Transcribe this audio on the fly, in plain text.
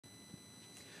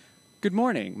Good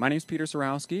morning. My name is Peter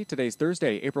Sarowski. Today's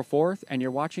Thursday, April 4th, and you're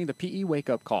watching the PE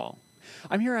Wake Up Call.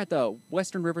 I'm here at the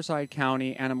Western Riverside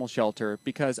County Animal Shelter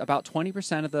because about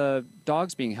 20% of the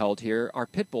dogs being held here are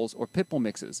pit bulls or pit bull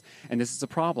mixes, and this is a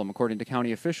problem according to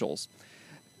county officials.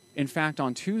 In fact,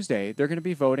 on Tuesday, they're going to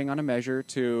be voting on a measure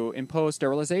to impose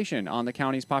sterilization on the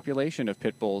county's population of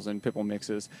pit bulls and pit bull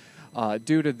mixes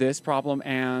due to this problem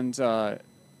and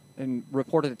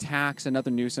reported attacks and other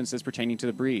nuisances pertaining to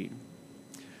the breed.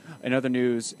 In other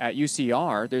news, at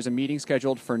UCR, there's a meeting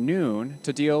scheduled for noon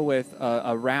to deal with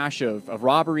a rash of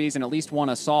robberies and at least one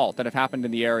assault that have happened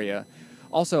in the area.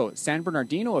 Also, San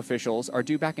Bernardino officials are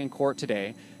due back in court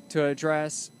today to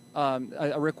address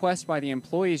a request by the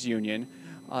employees union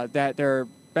that their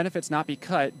benefits not be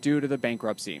cut due to the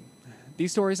bankruptcy.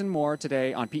 These stories and more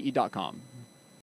today on PE.com.